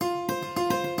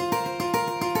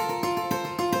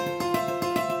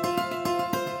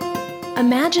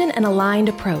Imagine an aligned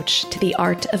approach to the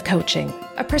art of coaching,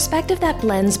 a perspective that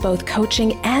blends both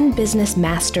coaching and business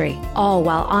mastery, all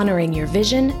while honoring your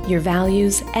vision, your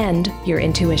values, and your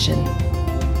intuition.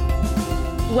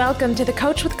 Welcome to the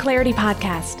Coach with Clarity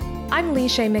podcast. I'm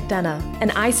Leisha McDonough, an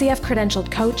ICF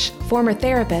credentialed coach, former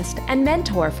therapist, and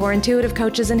mentor for intuitive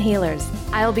coaches and healers.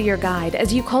 I'll be your guide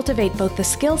as you cultivate both the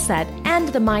skill set and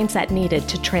the mindset needed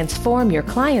to transform your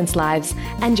clients' lives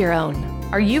and your own.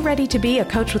 Are you ready to be a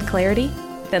coach with clarity?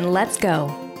 Then let's go.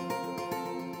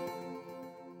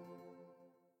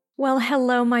 Well,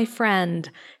 hello, my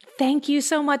friend. Thank you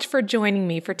so much for joining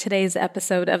me for today's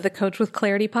episode of the Coach with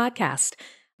Clarity podcast.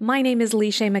 My name is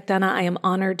Leisha McDonough. I am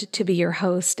honored to be your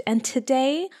host. And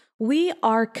today we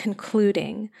are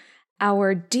concluding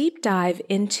our deep dive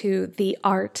into the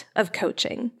art of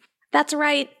coaching. That's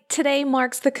right. Today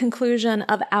marks the conclusion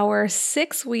of our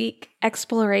 6-week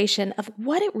exploration of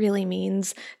what it really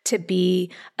means to be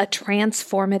a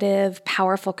transformative,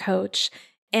 powerful coach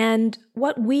and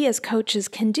what we as coaches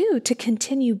can do to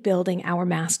continue building our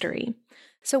mastery.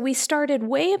 So we started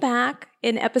way back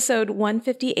in episode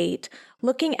 158,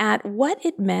 looking at what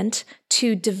it meant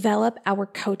to develop our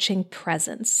coaching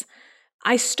presence.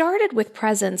 I started with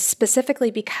presence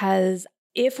specifically because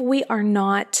if we are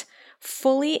not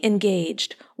fully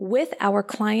engaged with our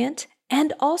client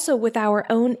and also with our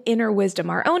own inner wisdom,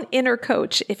 our own inner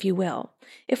coach, if you will,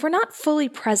 if we're not fully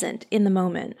present in the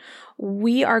moment,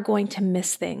 we are going to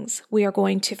miss things. We are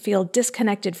going to feel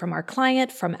disconnected from our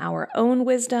client, from our own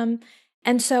wisdom.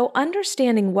 And so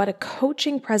understanding what a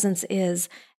coaching presence is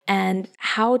and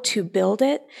how to build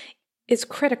it is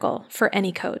critical for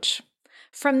any coach.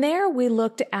 From there, we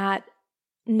looked at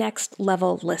next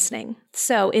level listening.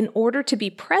 So in order to be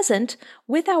present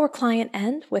with our client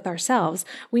and with ourselves,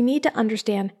 we need to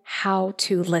understand how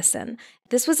to listen.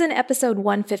 This was in episode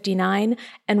 159,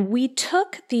 and we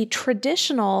took the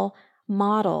traditional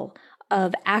model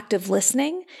of active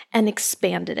listening and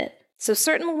expanded it. So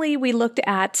certainly we looked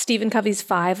at Stephen Covey's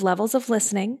 5 levels of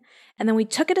listening, and then we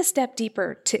took it a step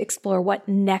deeper to explore what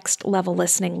next level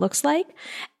listening looks like.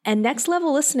 And next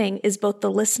level listening is both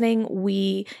the listening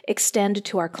we extend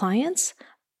to our clients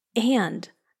and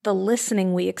the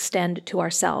listening we extend to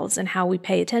ourselves and how we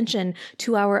pay attention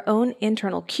to our own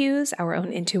internal cues, our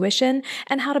own intuition,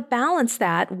 and how to balance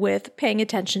that with paying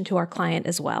attention to our client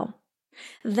as well.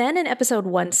 Then in episode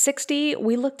 160,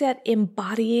 we looked at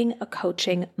embodying a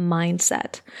coaching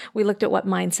mindset. We looked at what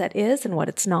mindset is and what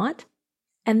it's not.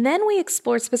 And then we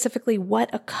explored specifically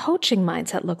what a coaching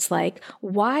mindset looks like,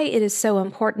 why it is so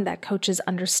important that coaches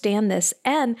understand this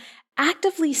and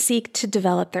actively seek to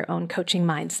develop their own coaching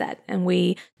mindset. And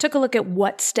we took a look at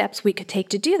what steps we could take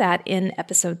to do that in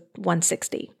episode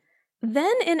 160.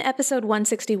 Then in episode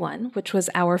 161, which was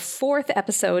our 4th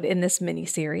episode in this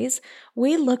mini-series,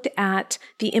 we looked at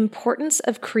the importance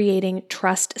of creating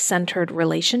trust-centered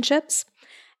relationships.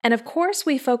 And of course,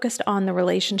 we focused on the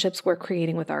relationships we're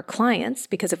creating with our clients,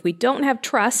 because if we don't have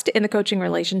trust in the coaching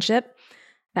relationship,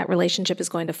 that relationship is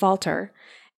going to falter.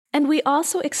 And we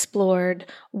also explored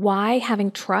why having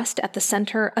trust at the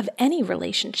center of any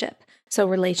relationship, so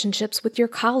relationships with your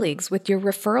colleagues, with your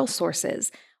referral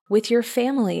sources, with your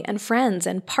family and friends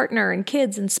and partner and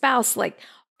kids and spouse, like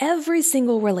every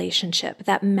single relationship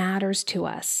that matters to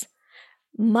us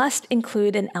must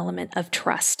include an element of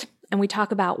trust. And we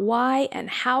talk about why and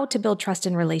how to build trust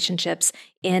in relationships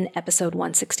in episode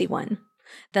 161.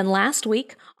 Then last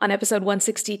week on episode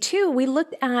 162, we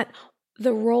looked at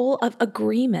the role of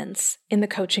agreements in the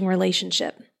coaching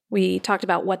relationship. We talked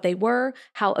about what they were,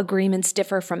 how agreements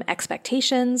differ from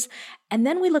expectations, and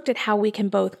then we looked at how we can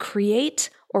both create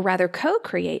or rather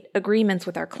co-create agreements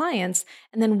with our clients,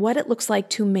 and then what it looks like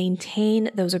to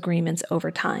maintain those agreements over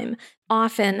time.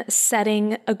 Often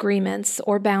setting agreements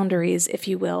or boundaries, if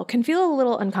you will, can feel a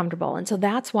little uncomfortable. And so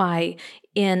that's why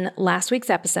in last week's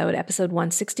episode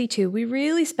 162, we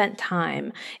really spent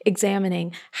time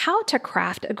examining how to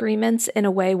craft agreements in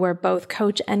a way where both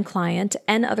coach and client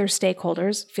and other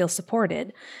stakeholders feel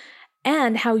supported,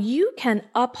 and how you can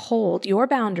uphold your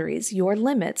boundaries, your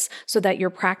limits, so that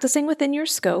you're practicing within your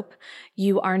scope,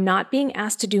 you are not being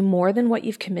asked to do more than what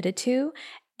you've committed to,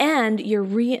 and you're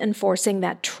reinforcing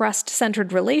that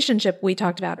trust-centered relationship we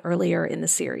talked about earlier in the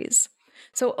series.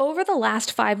 So over the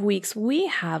last 5 weeks, we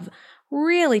have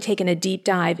really taken a deep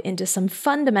dive into some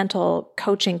fundamental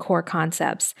coaching core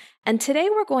concepts. And today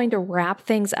we're going to wrap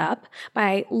things up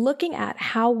by looking at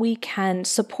how we can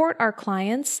support our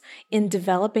clients in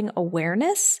developing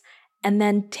awareness and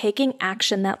then taking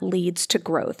action that leads to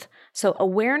growth. So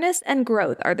awareness and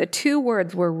growth are the 2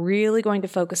 words we're really going to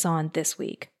focus on this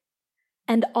week.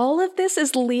 And all of this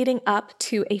is leading up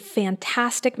to a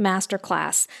fantastic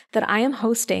masterclass that I am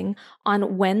hosting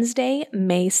on Wednesday,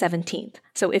 May 17th.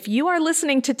 So if you are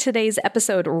listening to today's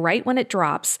episode right when it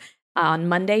drops, on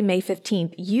Monday, May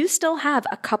 15th, you still have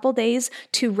a couple days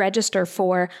to register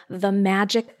for The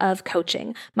Magic of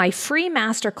Coaching, my free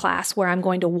masterclass where I'm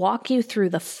going to walk you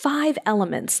through the 5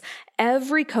 elements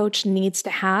every coach needs to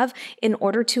have in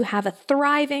order to have a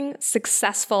thriving,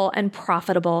 successful, and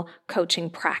profitable coaching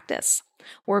practice.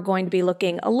 We're going to be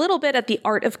looking a little bit at the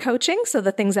art of coaching, so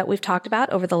the things that we've talked about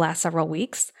over the last several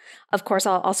weeks. Of course,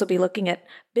 I'll also be looking at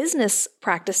business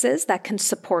practices that can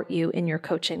support you in your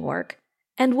coaching work.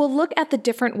 And we'll look at the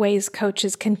different ways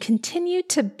coaches can continue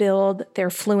to build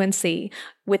their fluency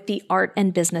with the art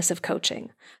and business of coaching.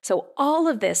 So all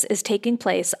of this is taking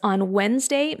place on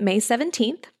Wednesday, May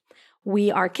 17th.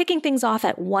 We are kicking things off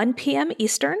at 1 p.m.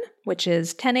 Eastern, which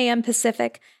is 10 a.m.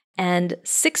 Pacific, and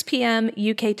 6 p.m.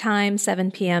 UK time,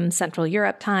 7 p.m. Central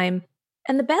Europe time.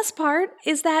 And the best part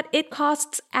is that it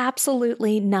costs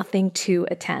absolutely nothing to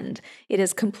attend. It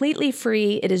is completely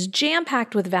free, it is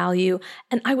jam-packed with value,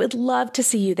 and I would love to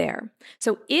see you there.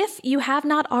 So if you have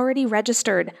not already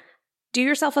registered, do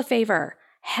yourself a favor.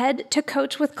 Head to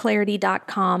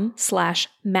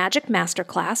coachwithclarity.com/magic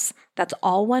masterclass. That's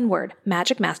all one word,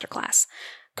 magic masterclass.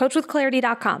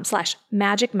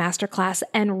 coachwithclarity.com/magic masterclass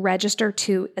and register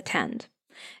to attend.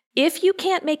 If you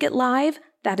can't make it live,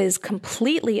 that is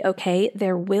completely okay.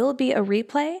 There will be a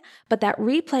replay, but that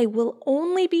replay will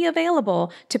only be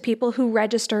available to people who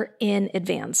register in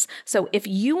advance. So if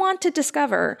you want to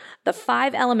discover the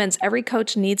 5 elements every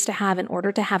coach needs to have in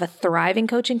order to have a thriving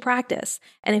coaching practice,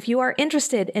 and if you are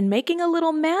interested in making a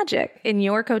little magic in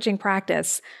your coaching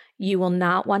practice, you will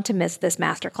not want to miss this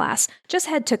masterclass. Just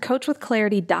head to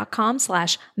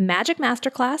coachwithclarity.com/magic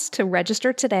masterclass to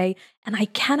register today. And I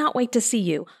cannot wait to see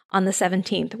you on the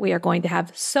 17th. We are going to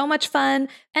have so much fun.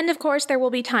 And of course, there will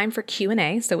be time for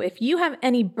Q&A. So if you have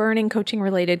any burning coaching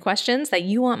related questions that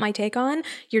you want my take on,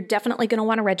 you're definitely going to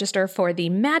want to register for the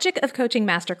Magic of Coaching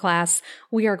Masterclass.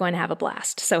 We are going to have a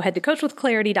blast. So head to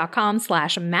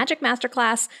coachwithclarity.com/magic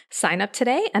masterclass, sign up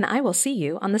today, and I will see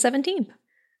you on the 17th.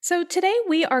 So today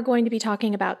we are going to be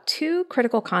talking about 2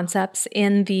 critical concepts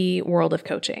in the world of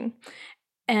coaching,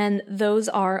 and those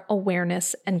are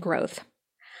awareness and growth.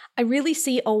 I really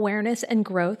see awareness and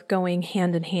growth going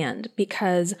hand in hand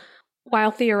because while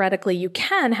theoretically you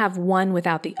can have one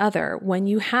without the other, when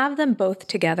you have them both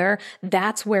together,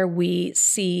 that's where we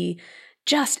see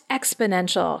just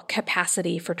exponential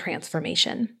capacity for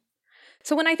transformation.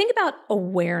 So when I think about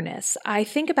awareness, I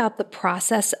think about the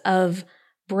process of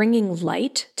bringing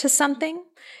light to something.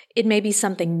 It may be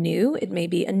something new. It may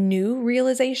be a new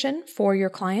realization for your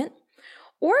client,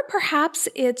 or perhaps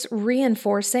it's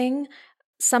reinforcing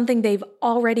something they've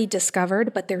already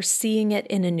discovered, but they're seeing it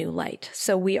in a new light.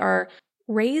 So we are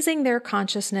raising their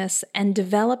consciousness and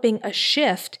developing a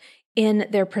shift in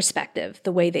their perspective,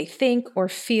 the way they think or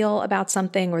feel about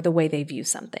something or the way they view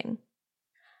something.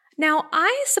 Now,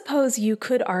 I suppose you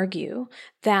could argue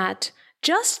that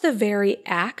just the very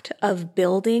act of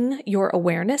building your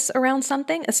awareness around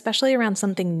something, especially around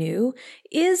something new,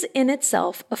 is in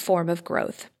itself a form of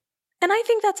growth. And I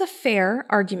think that's a fair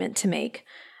argument to make.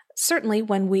 Certainly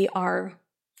when we are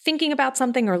thinking about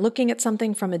something or looking at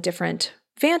something from a different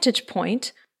vantage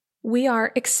point, we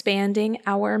are expanding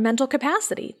our mental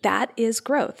capacity. That is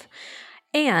growth.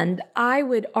 And I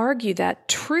would argue that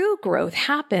true growth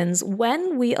happens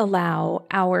when we allow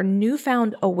our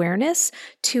newfound awareness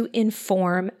to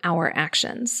inform our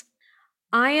actions.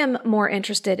 I am more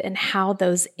interested in how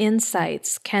those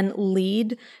insights can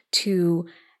lead to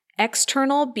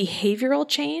external behavioral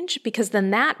change, because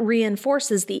then that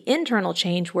reinforces the internal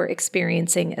change we're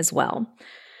experiencing as well.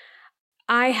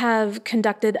 I have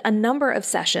conducted a number of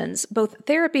sessions, both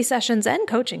therapy sessions and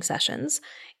coaching sessions,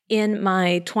 in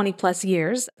my 20 plus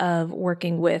years of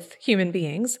working with human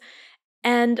beings.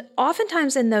 And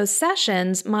oftentimes in those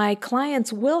sessions, my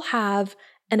clients will have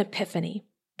an epiphany.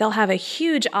 They'll have a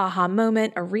huge aha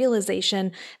moment, a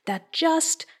realization that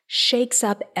just shakes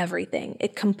up everything.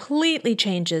 It completely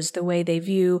changes the way they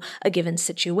view a given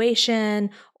situation,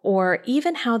 or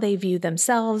even how they view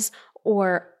themselves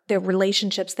or the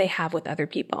relationships they have with other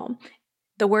people.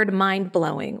 The word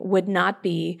mind-blowing would not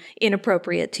be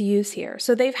inappropriate to use here.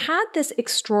 So they've had this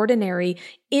extraordinary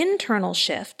internal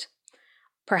shift,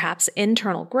 perhaps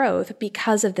internal growth,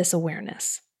 because of this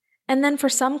awareness. And then for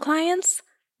some clients,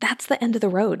 that's the end of the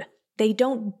road. They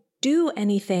don't do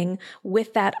anything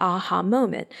with that aha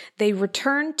moment. They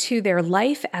return to their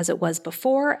life as it was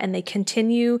before, and they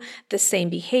continue the same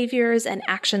behaviors and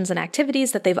actions and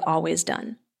activities that they've always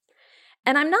done.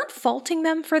 And I'm not faulting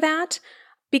them for that.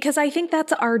 Because I think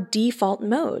that's our default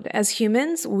mode. As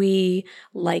humans, we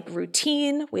like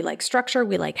routine, we like structure,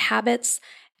 we like habits.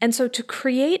 And so to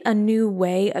create a new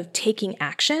way of taking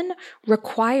action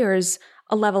requires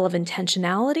a level of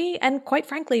intentionality and, quite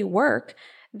frankly, work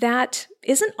that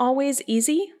isn't always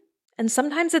easy. And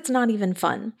sometimes it's not even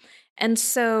fun. And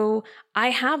so I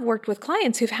have worked with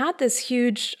clients who've had this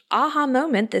huge aha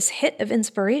moment, this hit of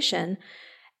inspiration,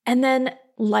 and then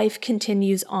life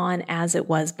continues on as it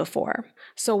was before.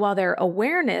 So while their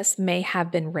awareness may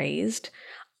have been raised,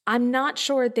 I'm not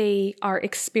sure they are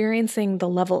experiencing the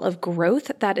level of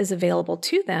growth that is available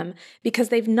to them because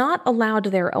they've not allowed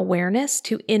their awareness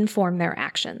to inform their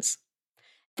actions.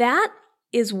 That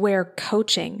is where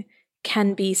coaching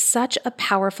can be such a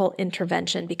powerful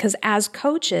intervention because as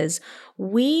coaches,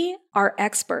 we are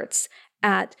experts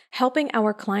at helping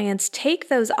our clients take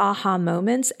those aha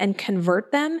moments and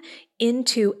convert them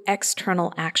into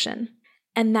external action.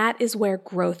 And that is where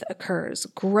growth occurs.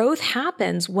 Growth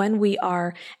happens when we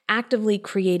are actively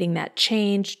creating that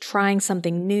change, trying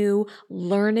something new,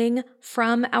 learning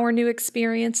from our new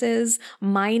experiences,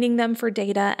 mining them for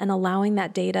data, and allowing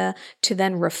that data to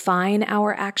then refine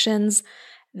our actions.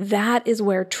 That is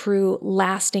where true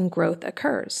lasting growth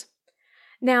occurs.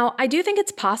 Now, I do think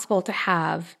it's possible to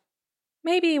have,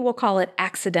 maybe we'll call it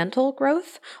accidental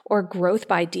growth or growth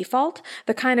by default,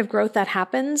 the kind of growth that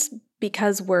happens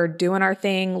because we're doing our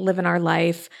thing, living our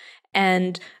life,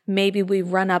 and maybe we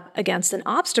run up against an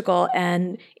obstacle,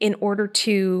 and in order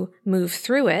to move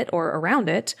through it or around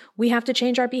it, we have to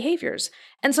change our behaviors.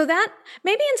 And so that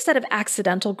maybe instead of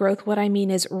accidental growth, what I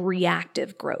mean is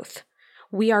reactive growth.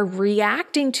 We are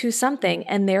reacting to something,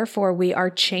 and therefore we are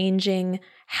changing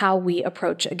how we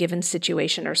approach a given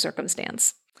situation or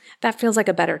circumstance. That feels like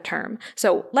a better term.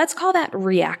 So let's call that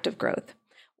reactive growth.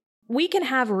 We can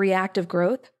have reactive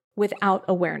growth without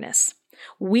awareness.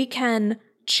 We can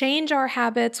change our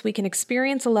habits. We can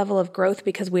experience a level of growth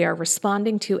because we are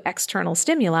responding to external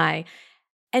stimuli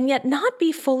and yet not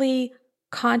be fully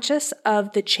conscious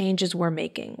of the changes we're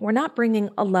making. We're not bringing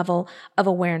a level of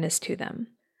awareness to them.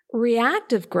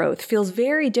 Reactive growth feels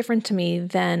very different to me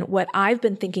than what I've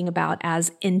been thinking about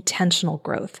as intentional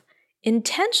growth.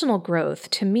 Intentional growth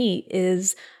to me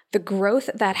is the growth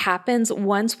that happens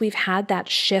once we've had that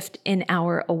shift in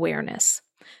our awareness.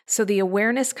 So the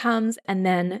awareness comes and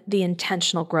then the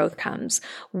intentional growth comes.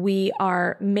 We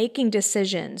are making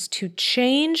decisions to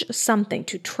change something,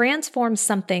 to transform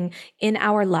something in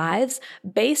our lives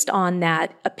based on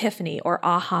that epiphany or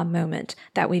aha moment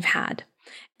that we've had.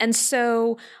 And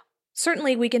so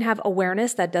certainly we can have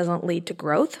awareness that doesn't lead to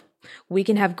growth. We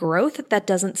can have growth that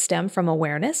doesn't stem from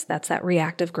awareness. That's that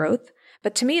reactive growth.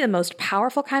 But to me, the most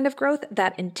powerful kind of growth,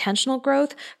 that intentional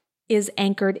growth, is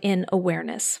anchored in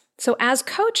awareness. So as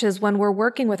coaches, when we're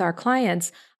working with our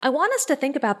clients, I want us to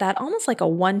think about that almost like a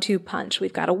 1-2 punch.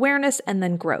 We've got awareness and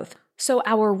then growth. So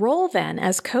our role then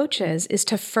as coaches is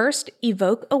to first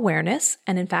evoke awareness.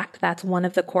 And in fact, that's one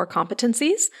of the core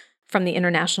competencies from the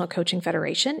International Coaching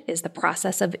Federation is the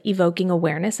process of evoking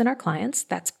awareness in our clients.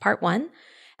 That's part one.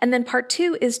 And then part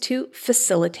two is to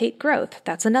facilitate growth.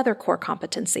 That's another core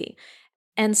competency.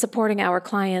 And supporting our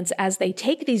clients as they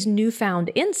take these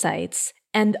newfound insights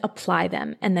and apply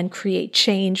them and then create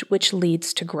change, which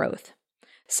leads to growth.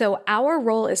 So our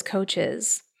role as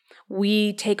coaches,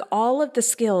 we take all of the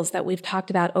skills that we've talked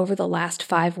about over the last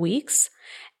 5 weeks,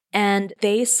 and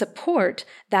they support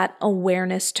that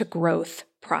awareness to growth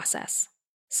process.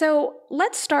 So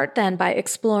let's start then by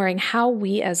exploring how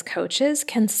we as coaches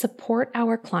can support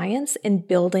our clients in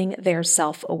building their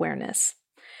self-awareness.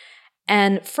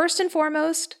 And first and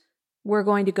foremost, we're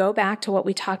going to go back to what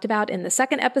we talked about in the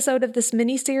second episode of this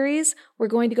mini-series. We're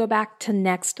going to go back to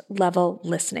next level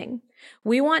listening.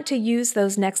 We want to use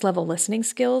those next level listening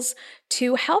skills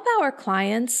to help our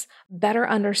clients better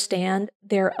understand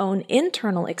their own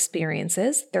internal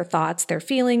experiences, their thoughts, their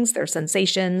feelings, their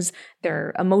sensations,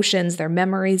 their emotions, their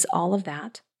memories, all of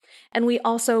that. And we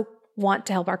also want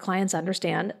to help our clients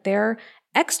understand their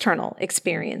external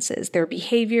experiences, their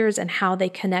behaviors, and how they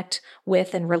connect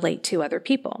with and relate to other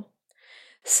people.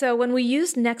 So when we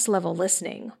use next level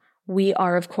listening, we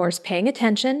are, of course, paying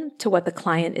attention to what the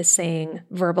client is saying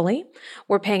verbally.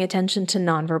 We're paying attention to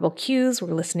nonverbal cues.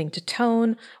 We're listening to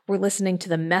tone. We're listening to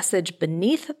the message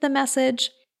beneath the message.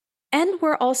 And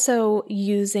we're also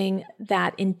using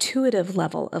that intuitive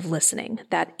level of listening,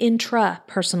 that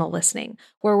intrapersonal listening,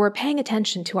 where we're paying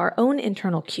attention to our own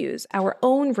internal cues, our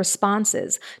own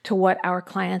responses to what our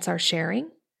clients are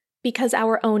sharing, because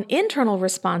our own internal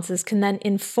responses can then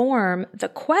inform the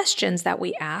questions that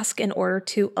we ask in order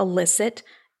to elicit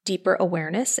deeper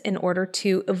awareness, in order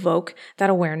to evoke that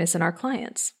awareness in our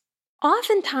clients.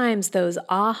 Oftentimes, those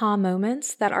aha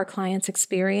moments that our clients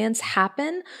experience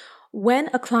happen when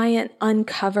a client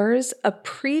uncovers a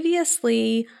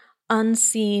previously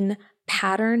unseen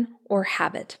pattern or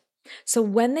habit. So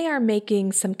when they are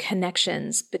making some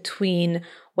connections between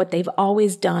what they've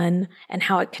always done and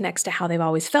how it connects to how they've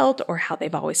always felt or how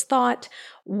they've always thought,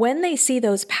 when they see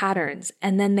those patterns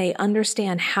and then they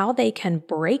understand how they can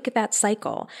break that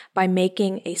cycle by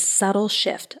making a subtle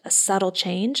shift, a subtle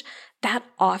change, that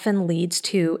often leads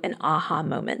to an aha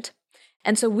moment.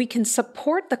 And so we can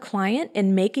support the client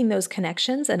in making those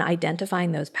connections and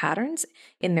identifying those patterns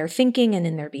in their thinking and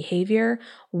in their behavior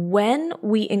when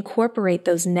we incorporate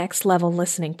those next level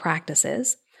listening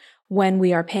practices, when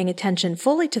we are paying attention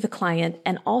fully to the client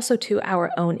and also to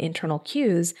our own internal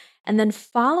cues, and then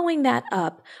following that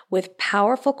up with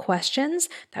powerful questions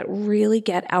that really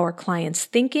get our clients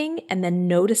thinking and then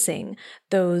noticing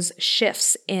those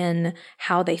shifts in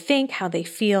how they think, how they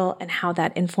feel, and how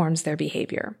that informs their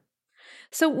behavior.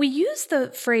 So we use the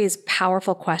phrase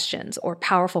powerful questions or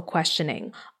powerful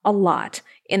questioning a lot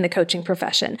in the coaching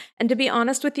profession. And to be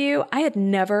honest with you, I had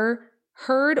never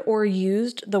heard or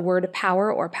used the word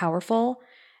power or powerful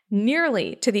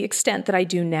nearly to the extent that I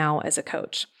do now as a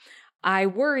coach. I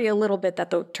worry a little bit that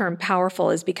the term powerful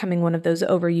is becoming one of those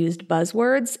overused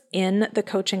buzzwords in the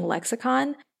coaching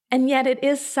lexicon. And yet it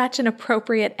is such an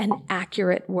appropriate and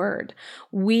accurate word.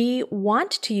 We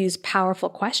want to use powerful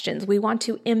questions. We want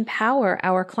to empower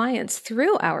our clients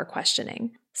through our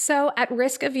questioning. So at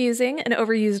risk of using an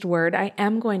overused word, I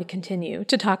am going to continue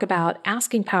to talk about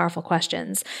asking powerful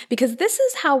questions because this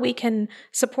is how we can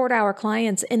support our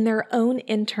clients in their own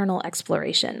internal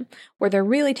exploration, where they're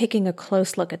really taking a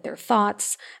close look at their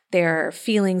thoughts, their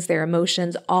feelings, their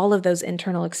emotions, all of those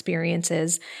internal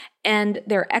experiences, and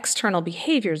their external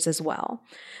behaviors as well.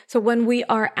 So when we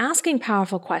are asking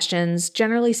powerful questions,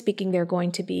 generally speaking, they're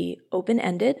going to be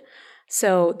open-ended.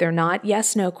 So they're not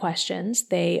yes/no questions.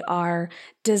 They are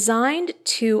designed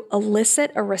to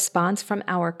elicit a response from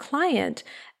our client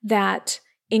that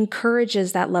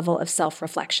encourages that level of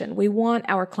self-reflection. We want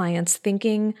our clients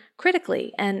thinking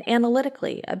critically and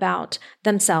analytically about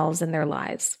themselves and their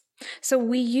lives. So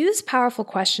we use powerful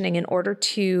questioning in order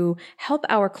to help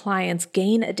our clients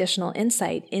gain additional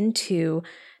insight into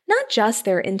not just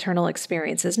their internal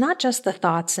experiences, not just the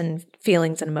thoughts and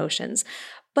feelings and emotions,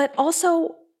 but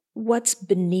also what's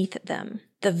beneath them,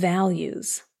 the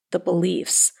values, the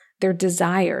beliefs, their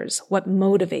desires, what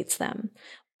motivates them.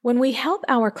 When we help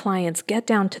our clients get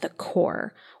down to the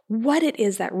core, what it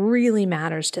is that really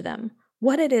matters to them,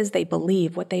 what it is they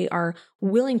believe, what they are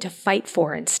willing to fight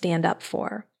for and stand up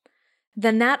for,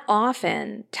 then that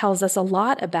often tells us a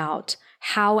lot about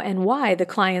how and why the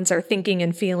clients are thinking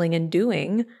and feeling and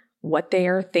doing what they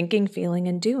are thinking, feeling,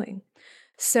 and doing.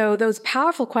 So those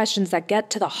powerful questions that get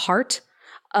to the heart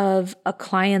of a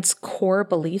client's core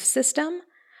belief system,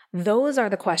 those are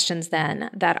the questions then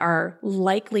that are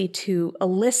likely to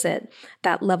elicit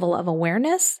that level of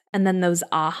awareness and then those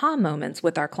aha moments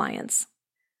with our clients.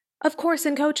 Of course,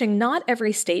 in coaching, not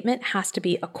every statement has to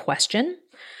be a question.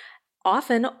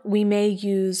 Often we may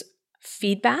use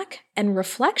feedback and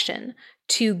reflection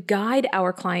to guide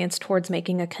our clients towards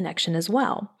making a connection as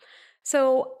well.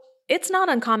 So it's not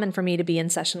uncommon for me to be in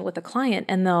session with a client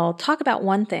and they'll talk about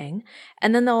one thing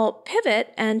and then they'll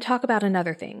pivot and talk about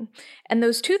another thing. And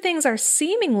those two things are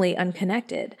seemingly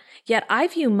unconnected, yet I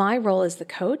view my role as the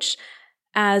coach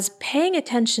as paying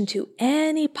attention to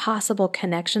any possible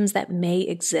connections that may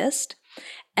exist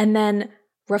and then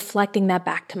reflecting that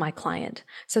back to my client.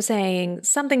 So saying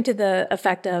something to the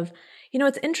effect of,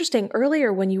 it's interesting,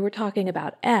 earlier when you were talking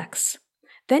about X,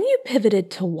 then you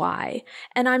pivoted to Y,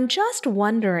 and I'm just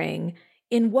wondering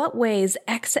in what ways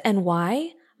X and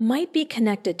Y might be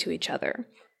connected to each other.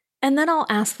 And then I'll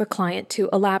ask the client to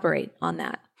elaborate on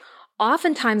that.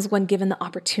 Oftentimes, when given the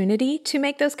opportunity to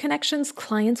make those connections,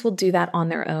 clients will do that on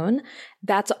their own.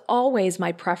 That's always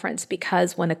my preference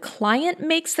because when a client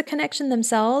makes the connection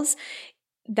themselves,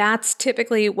 that's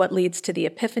typically what leads to the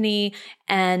epiphany,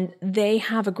 and they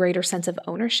have a greater sense of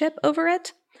ownership over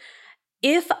it.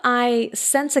 If I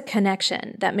sense a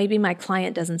connection that maybe my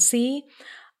client doesn't see,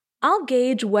 I'll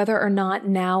gauge whether or not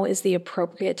now is the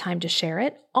appropriate time to share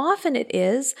it. Often it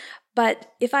is,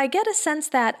 but if I get a sense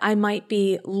that I might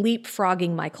be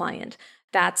leapfrogging my client,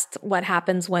 that's what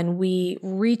happens when we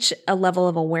reach a level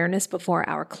of awareness before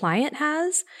our client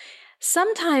has.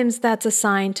 Sometimes that's a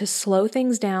sign to slow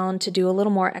things down, to do a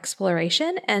little more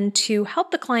exploration, and to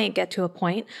help the client get to a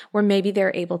point where maybe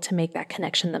they're able to make that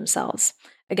connection themselves.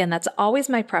 Again, that's always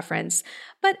my preference,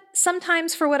 but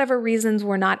sometimes for whatever reasons,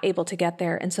 we're not able to get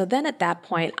there. And so then at that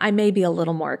point, I may be a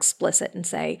little more explicit and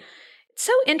say, It's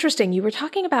so interesting. You were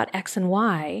talking about X and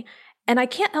Y, and I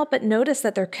can't help but notice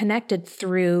that they're connected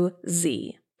through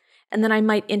Z. And then I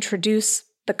might introduce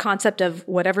the concept of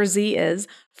whatever Z is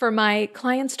for my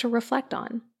clients to reflect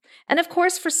on. And of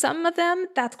course, for some of them,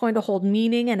 that's going to hold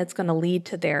meaning and it's going to lead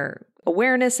to their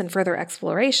awareness and further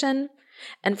exploration.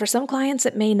 And for some clients,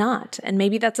 it may not. And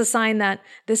maybe that's a sign that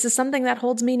this is something that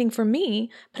holds meaning for me,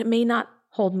 but it may not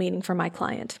hold meaning for my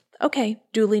client. Okay,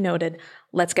 duly noted.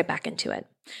 Let's get back into it.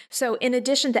 So in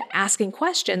addition to asking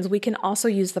questions, we can also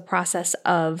use the process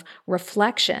of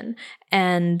reflection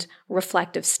and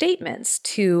reflective statements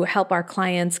to help our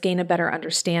clients gain a better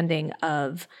understanding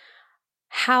of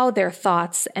how their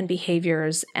thoughts and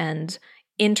behaviors and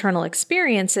internal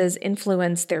experiences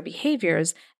influence their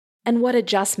behaviors and what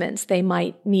adjustments they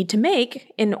might need to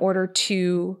make in order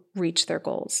to reach their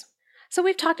goals. So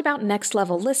we've talked about next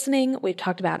level listening. We've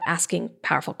talked about asking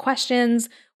powerful questions.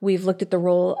 We've looked at the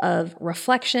role of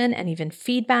reflection and even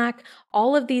feedback.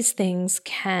 All of these things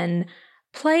can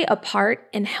play a part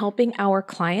in helping our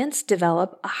clients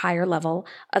develop a higher level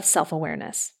of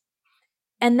self-awareness.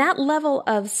 And that level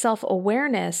of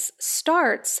self-awareness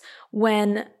starts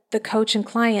when the coach and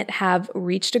client have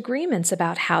reached agreements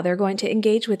about how they're going to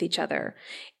engage with each other.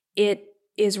 It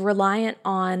is reliant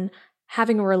on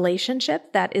having a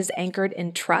relationship that is anchored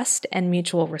in trust and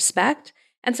mutual respect.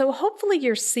 And so hopefully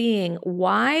you're seeing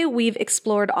why we've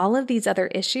explored all of these other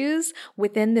issues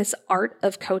within this Art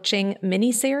of Coaching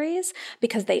mini-series,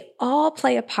 because they all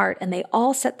play a part and they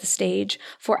all set the stage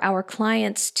for our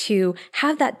clients to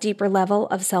have that deeper level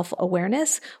of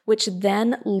self-awareness, which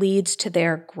then leads to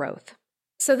their growth.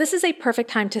 So this is a perfect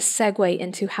time to segue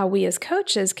into how we as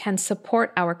coaches can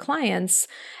support our clients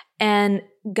and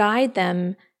guide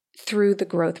them through the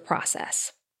growth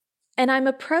process. And I'm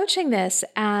approaching this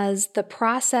as the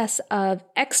process of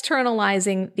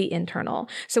externalizing the internal.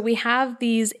 So we have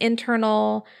these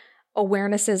internal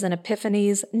awarenesses and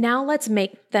epiphanies. Now let's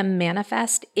make them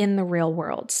manifest in the real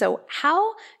world. So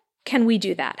how can we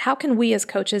do that? How can we as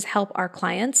coaches help our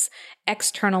clients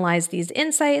externalize these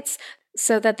insights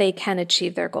so that they can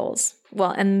achieve their goals?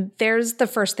 Well, and there's the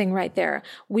first thing right there.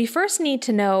 We first need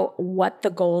to know what the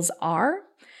goals are.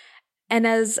 And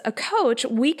as a coach,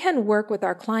 we can work with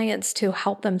our clients to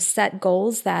help them set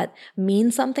goals that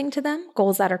mean something to them,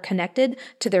 goals that are connected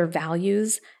to their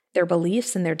values, their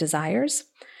beliefs, and their desires.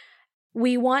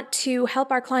 We want to help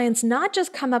our clients not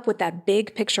just come up with that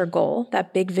big picture goal,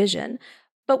 that big vision,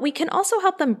 but we can also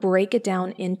help them break it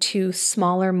down into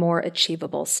smaller, more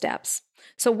achievable steps.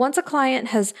 So once a client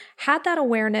has had that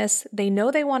awareness, they know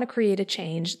they want to create a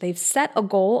change, they've set a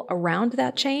goal around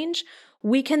that change,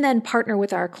 we can then partner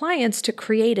with our clients to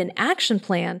create an action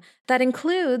plan that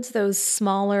includes those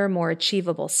smaller, more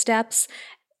achievable steps,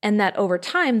 and that over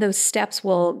time, those steps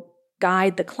will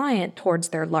guide the client towards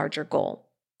their larger goal.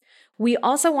 We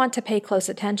also want to pay close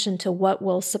attention to what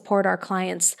will support our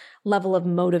clients' level of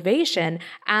motivation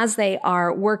as they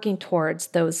are working towards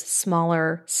those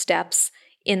smaller steps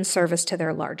in service to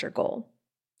their larger goal.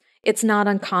 It's not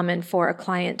uncommon for a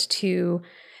client to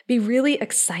be really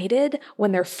excited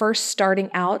when they're first starting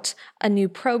out a new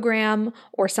program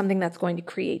or something that's going to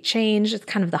create change. It's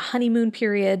kind of the honeymoon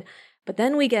period, but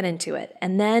then we get into it.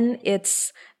 And then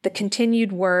it's the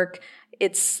continued work.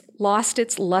 It's lost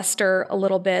its luster a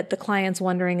little bit. The client's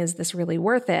wondering, is this really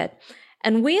worth it?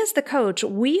 And we as the coach,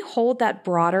 we hold that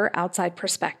broader outside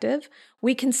perspective.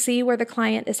 We can see where the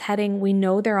client is heading. We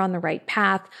know they're on the right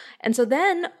path. And so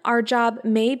then our job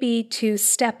may be to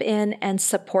step in and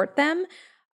support them,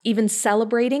 even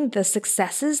celebrating the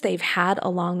successes they've had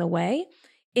along the way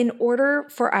in order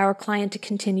for our client to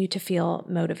continue to feel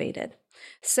motivated.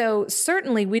 So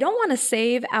certainly we don't want to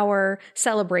save our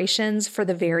celebrations for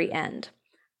the very end.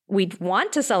 We'd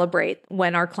want to celebrate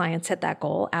when our clients hit that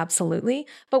goal, absolutely.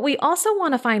 But we also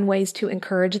want to find ways to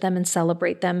encourage them and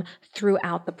celebrate them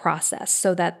throughout the process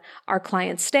so that our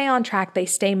clients stay on track, they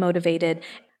stay motivated,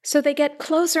 so they get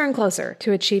closer and closer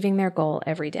to achieving their goal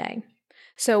every day.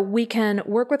 So we can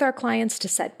work with our clients to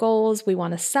set goals. We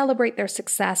want to celebrate their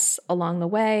success along the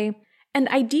way. And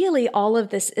ideally, all of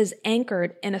this is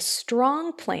anchored in a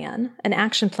strong plan, an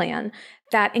action plan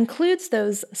that includes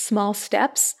those small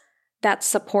steps that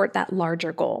support that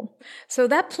larger goal. So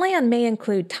that plan may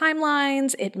include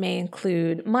timelines. It may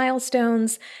include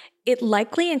milestones. It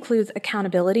likely includes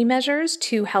accountability measures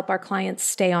to help our clients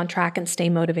stay on track and stay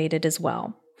motivated as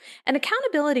well. And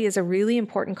accountability is a really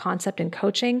important concept in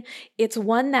coaching. It's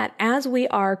one that as we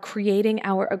are creating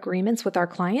our agreements with our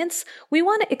clients, we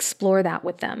want to explore that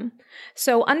with them.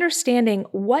 So understanding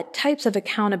what types of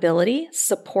accountability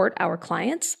support our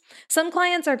clients. Some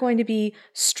clients are going to be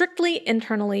strictly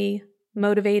internally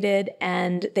motivated,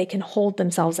 and they can hold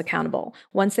themselves accountable.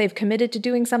 Once they've committed to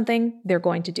doing something, they're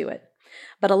going to do it.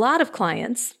 But a lot of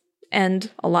clients,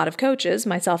 and a lot of coaches,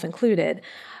 myself included,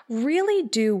 really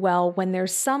do well when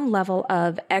there's some level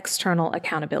of external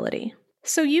accountability.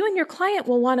 So you and your client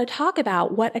will want to talk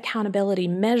about what accountability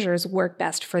measures work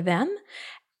best for them,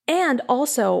 and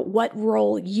also what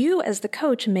role you as the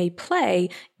coach may play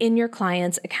in your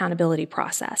client's accountability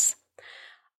process.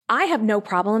 I have no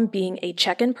problem being a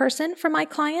check-in person for my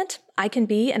client. I can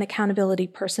be an accountability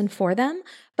person for them,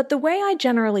 but the way I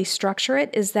generally structure it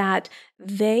is that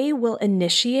they will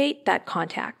initiate that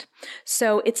contact.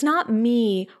 So it's not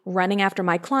me running after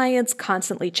my clients,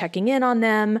 constantly checking in on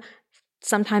them.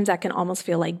 Sometimes that can almost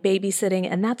feel like babysitting,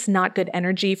 and that's not good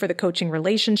energy for the coaching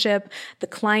relationship. The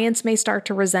clients may start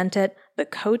to resent it. The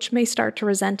coach may start to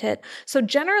resent it. So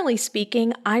generally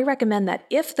speaking, I recommend that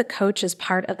if the coach is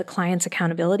part of the client's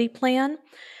accountability plan,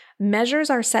 measures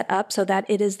are set up so that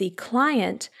it is the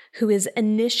client who is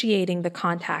initiating the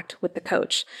contact with the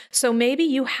coach. So maybe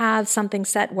you have something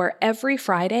set where every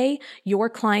Friday your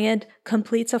client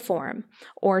completes a form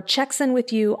or checks in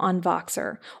with you on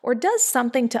Voxer or does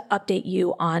something to update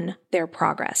you on their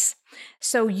progress.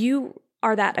 So you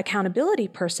are that accountability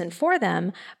person for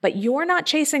them, but you're not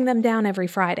chasing them down every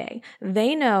Friday.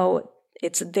 They know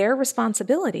it's their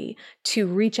responsibility to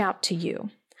reach out to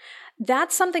you.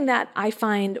 That's something that I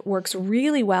find works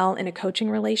really well in a coaching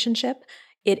relationship.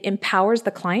 It empowers the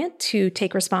client to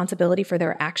take responsibility for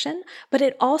their action, but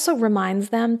it also reminds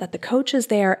them that the coach is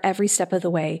there every step of the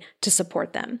way to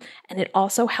support them, and it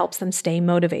also helps them stay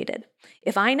motivated.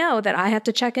 If I know that I have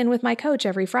to check in with my coach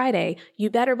every Friday,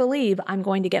 you better believe I'm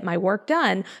going to get my work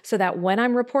done so that when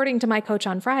I'm reporting to my coach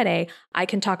on Friday, I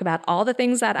can talk about all the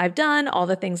things that I've done, all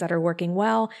the things that are working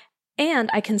well, and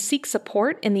I can seek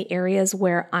support in the areas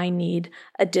where I need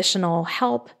additional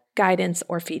help, guidance,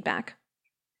 or feedback.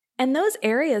 And those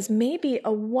areas may be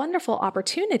a wonderful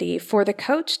opportunity for the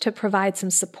coach to provide some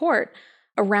support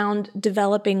around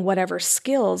developing whatever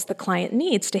skills the client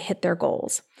needs to hit their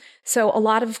goals. So a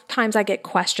lot of times I get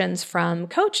questions from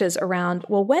coaches around,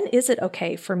 well, when is it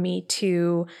okay for me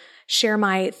to share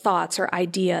my thoughts or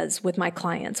ideas with my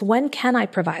clients? When can I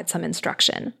provide some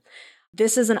instruction?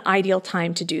 This is an ideal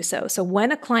time to do so. So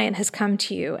when a client has come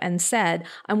to you and said,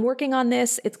 I'm working on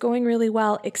this, it's going really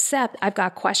well, except I've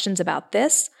got questions about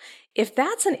this. If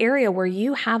that's an area where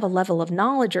you have a level of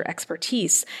knowledge or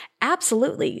expertise,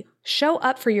 absolutely show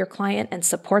up for your client and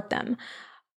support them.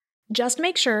 Just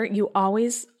make sure you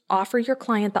always offer your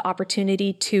client the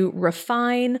opportunity to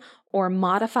refine or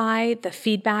modify the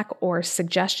feedback or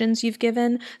suggestions you've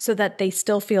given so that they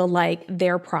still feel like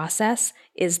their process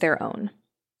is their own.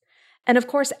 And of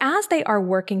course, as they are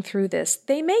working through this,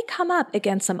 they may come up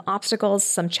against some obstacles,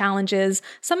 some challenges.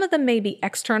 Some of them may be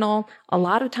external. A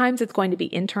lot of times it's going to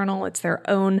be internal. It's their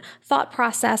own thought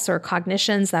process or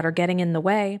cognitions that are getting in the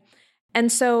way.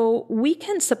 And so we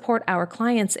can support our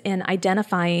clients in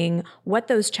identifying what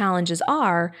those challenges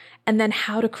are and then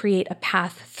how to create a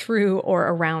path through or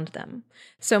around them.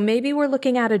 So maybe we're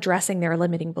looking at addressing their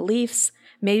limiting beliefs.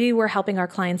 Maybe we're helping our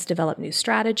clients develop new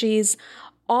strategies.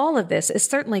 All of this is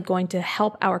certainly going to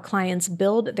help our clients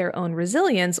build their own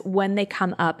resilience when they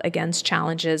come up against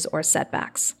challenges or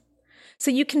setbacks.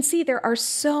 So you can see there are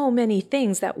so many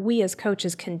things that we as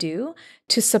coaches can do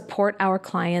to support our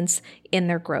clients in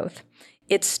their growth.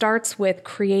 It starts with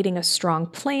creating a strong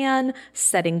plan,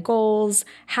 setting goals,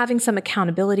 having some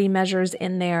accountability measures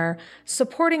in there,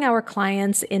 supporting our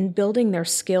clients in building their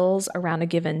skills around a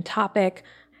given topic,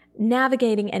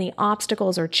 navigating any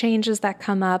obstacles or changes that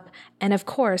come up, and of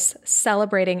course,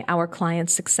 celebrating our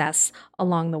clients' success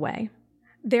along the way.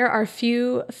 There are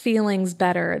few feelings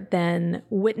better than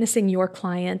witnessing your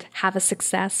client have a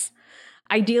success.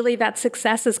 Ideally, that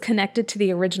success is connected to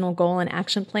the original goal and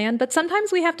action plan, but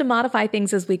sometimes we have to modify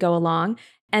things as we go along,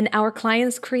 and our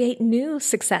clients create new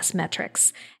success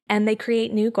metrics, and they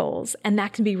create new goals, and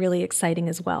that can be really exciting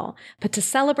as well. But to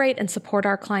celebrate and support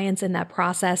our clients in that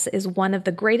process is one of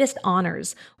the greatest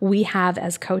honors we have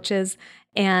as coaches,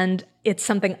 and it's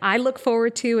something I look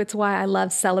forward to. It's why I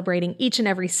love celebrating each and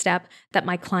every step that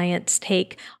my clients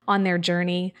take on their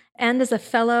journey. And as a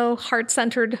fellow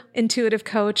heart-centered intuitive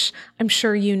coach, I'm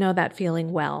sure you know that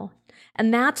feeling well.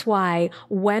 And that's why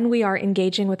when we are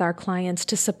engaging with our clients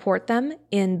to support them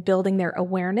in building their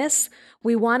awareness,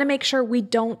 we want to make sure we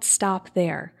don't stop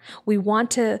there. We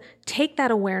want to take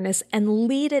that awareness and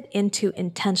lead it into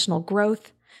intentional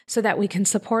growth so that we can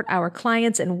support our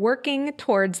clients in working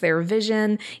towards their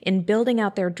vision, in building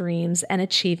out their dreams and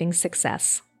achieving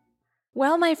success.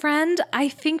 Well, my friend, I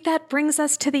think that brings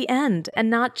us to the end, and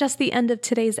not just the end of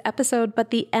today's episode,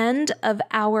 but the end of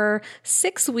our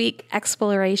 6-week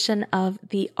exploration of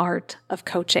the art of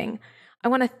coaching. I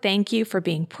want to thank you for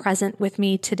being present with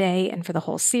me today and for the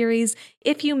whole series.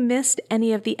 If you missed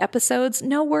any of the episodes,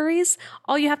 no worries.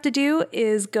 All you have to do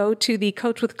is go to the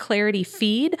Coach with Clarity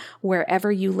feed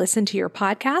wherever you listen to your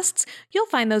podcasts. You'll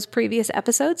find those previous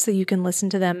episodes so you can listen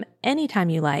to them anytime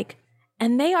you like.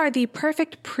 And they are the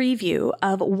perfect preview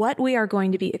of what we are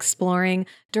going to be exploring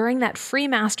during that free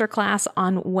masterclass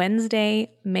on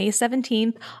Wednesday, May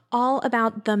 17th, all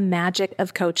about the magic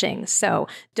of coaching. So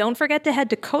don't forget to head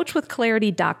to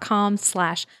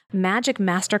coachwithclarity.com/magic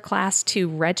masterclass to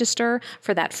register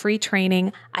for that free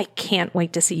training. I can't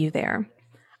wait to see you there.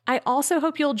 I also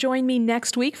hope you'll join me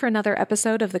next week for another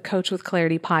episode of the Coach with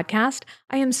Clarity podcast.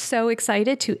 I am so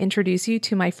excited to introduce you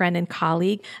to my friend and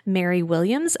colleague, Mary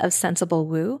Williams of Sensible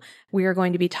Woo. We are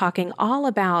going to be talking all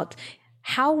about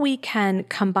how we can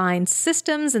combine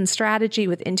systems and strategy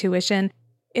with intuition.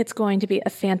 It's going to be a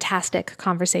fantastic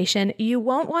conversation. You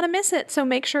won't want to miss it. So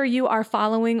make sure you are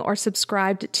following or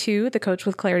subscribed to the Coach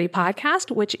with Clarity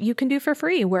podcast, which you can do for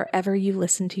free wherever you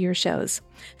listen to your shows.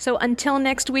 So until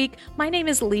next week, my name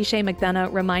is Lishay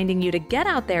McDonough, reminding you to get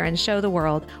out there and show the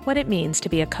world what it means to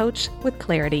be a coach with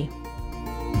clarity.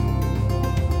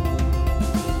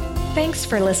 Thanks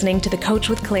for listening to the Coach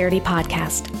with Clarity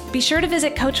podcast. Be sure to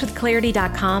visit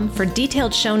coachwithclarity.com for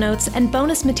detailed show notes and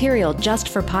bonus material just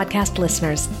for podcast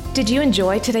listeners. Did you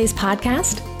enjoy today's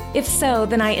podcast? If so,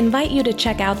 then I invite you to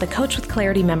check out the Coach with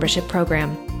Clarity membership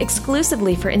program,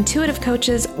 exclusively for intuitive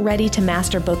coaches ready to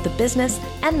master both the business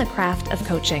and the craft of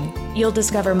coaching. You'll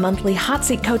discover monthly hot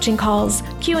seat coaching calls,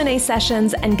 Q&A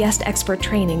sessions, and guest expert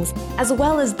trainings, as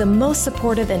well as the most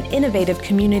supportive and innovative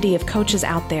community of coaches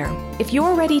out there. If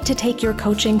you're ready to take your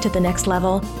coaching to the next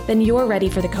level, then you're ready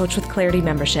for the Coach with Clarity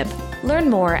membership. Learn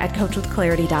more at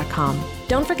coachwithclarity.com.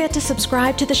 Don't forget to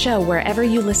subscribe to the show wherever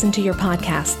you listen to your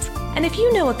podcasts. And if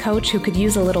you know a coach who could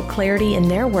use a little clarity in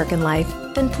their work and life,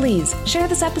 then please share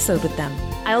this episode with them.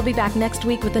 I'll be back next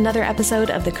week with another episode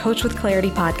of the Coach with Clarity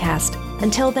podcast.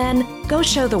 Until then, go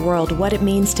show the world what it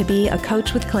means to be a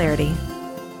coach with clarity.